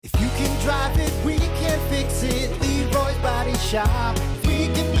drive it, we can fix it. Leroy's Body Shop. We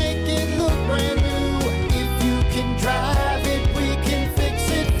can make it look brand new. If you can drive it, we can fix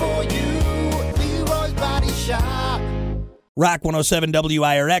it for you. Leroy's Body Shop. Rock 107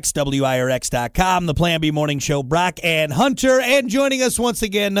 WIRX, WIRX.com, the Plan B Morning Show. Brock and Hunter, and joining us once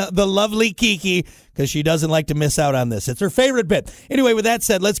again, the lovely Kiki, because she doesn't like to miss out on this. It's her favorite bit. Anyway, with that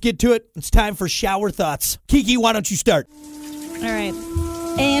said, let's get to it. It's time for shower thoughts. Kiki, why don't you start? All right.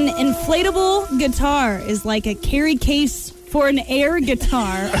 An inflatable guitar is like a carry case for an air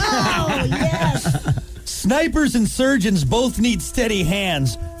guitar. Oh, yes. Snipers and surgeons both need steady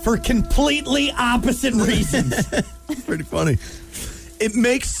hands for completely opposite reasons. Pretty funny. It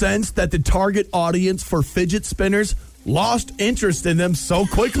makes sense that the target audience for fidget spinners lost interest in them so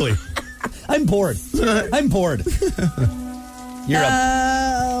quickly. I'm bored. I'm bored. You're up.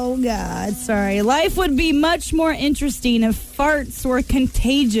 Oh, God. Sorry. Life would be much more interesting if farts were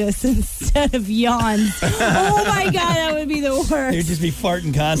contagious instead of yawns. Oh, my God. That would be the worst. You'd just be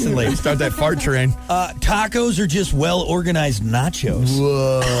farting constantly. Start that fart train. Tacos are just well-organized nachos.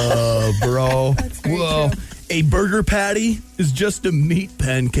 Whoa, bro. Whoa. True. A burger patty is just a meat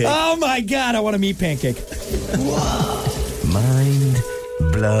pancake. Oh, my God. I want a meat pancake. Mind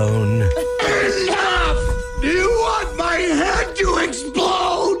blown. Enough! Do you want my head to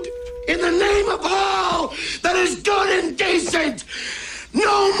explode? In the name of all that is good and decent,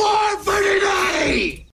 no more for today!